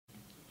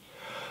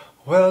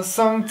Well,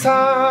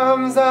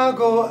 sometimes I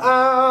go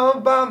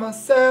out by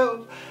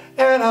myself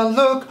and I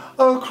look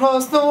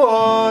across the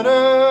water,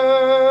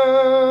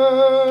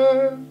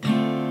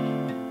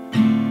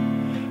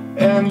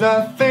 and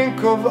I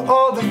think of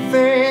all the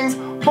things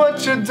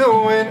what you're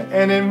doing,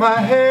 and in my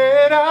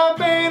head I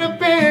paint a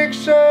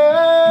picture.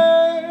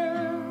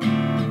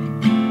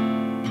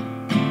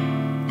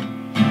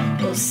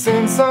 Well,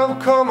 since I've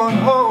come on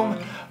home,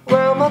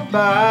 well, my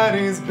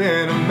body's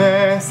been a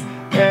mess,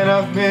 and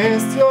I've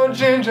missed your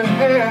ginger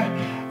hair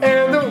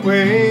and the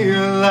way you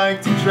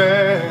like to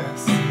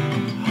dress.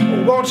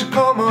 Won't you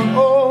come on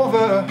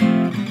over?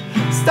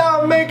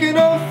 Stop making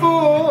a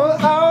fool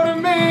out of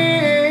me.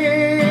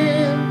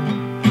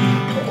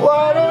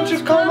 Why don't you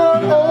come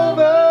on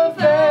over,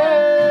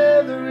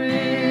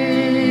 Valerie?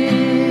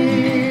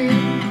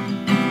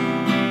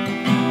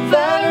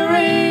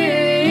 Valerie,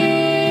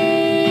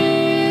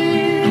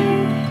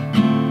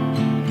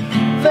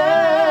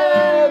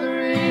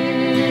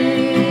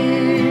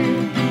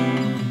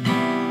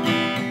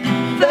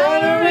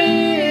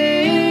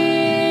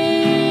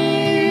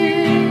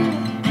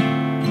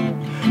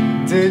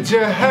 did you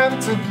have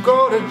to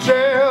go to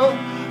jail?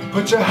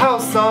 Put your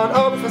house on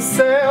up for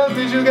sale?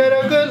 Did you get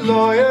a good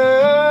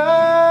lawyer?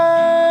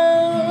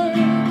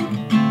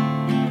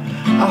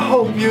 I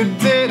hope you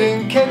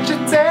didn't catch a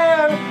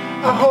tan.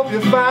 I hope you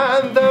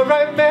find the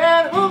right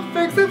man who'll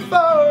fix it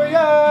for you.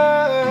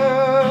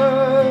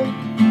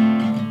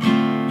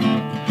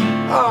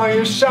 Are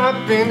you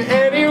shopping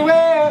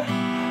anywhere?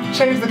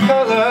 Change the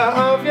color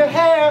of your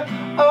hair.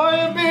 Are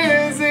you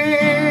busy?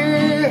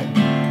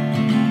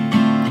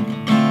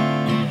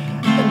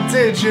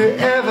 Did you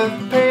ever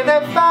pay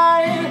that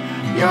fine?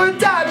 You're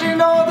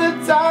dodging all the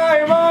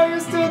time. Are you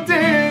still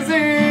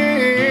dizzy?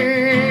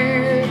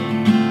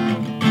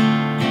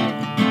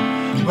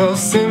 Well,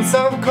 since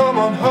I've come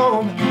on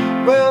home,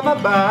 well, my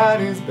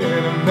body's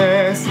been a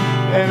mess,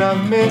 and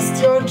I've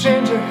missed your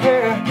ginger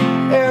hair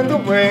and the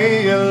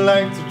way you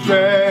like to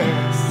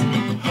dress.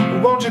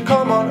 Won't you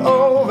come on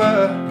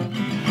over?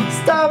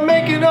 Stop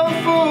making a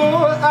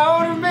fool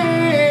out of me.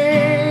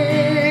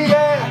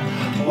 Yeah.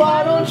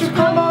 Why don't you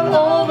come on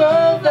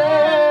over,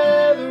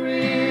 Valerie?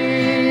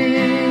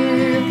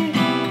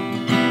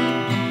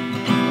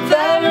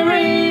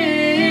 Valerie,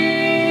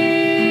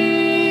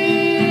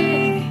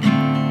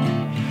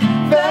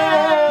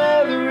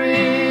 Valerie,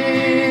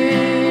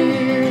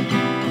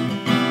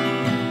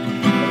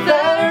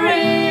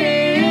 Valerie.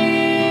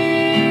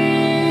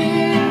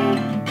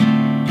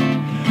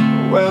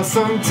 Well,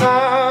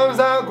 sometimes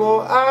I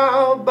go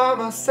out by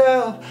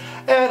myself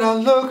and I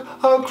look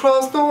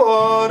across the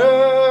water,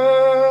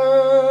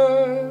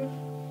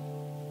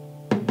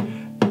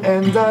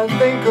 and I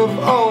think of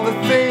all the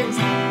things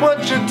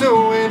what you're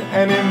doing,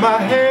 and in my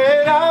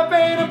head I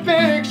paint a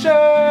picture.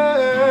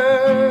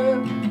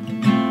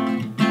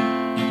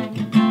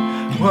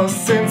 Well,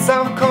 since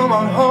I've come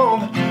on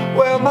home,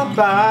 well, my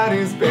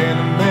body's been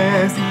a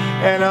mess,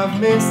 and I've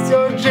missed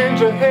your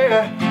ginger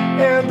hair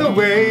and the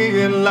way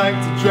you like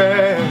to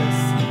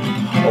dress.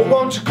 Oh,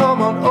 won't you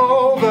come on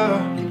over?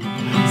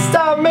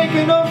 Stop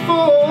making a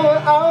fool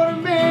out of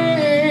me.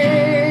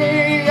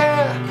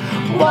 Yeah.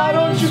 Why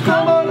don't you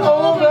come on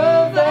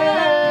over,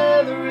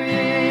 Valerie?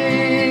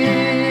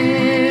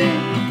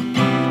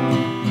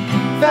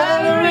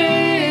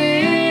 Valerie,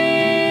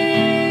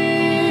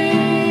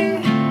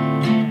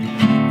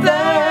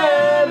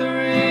 Valerie,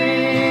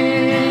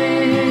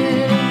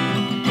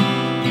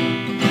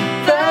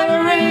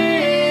 Valerie,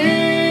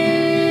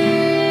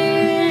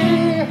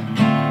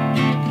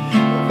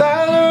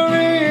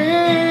 Valerie,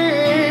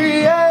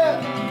 yeah.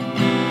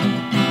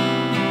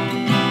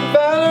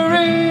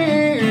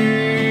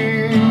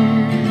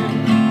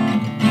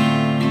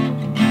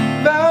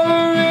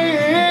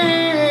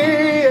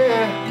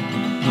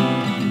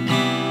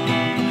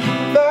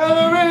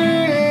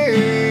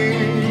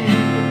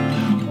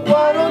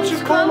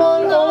 Come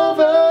on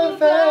over,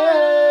 Valerie.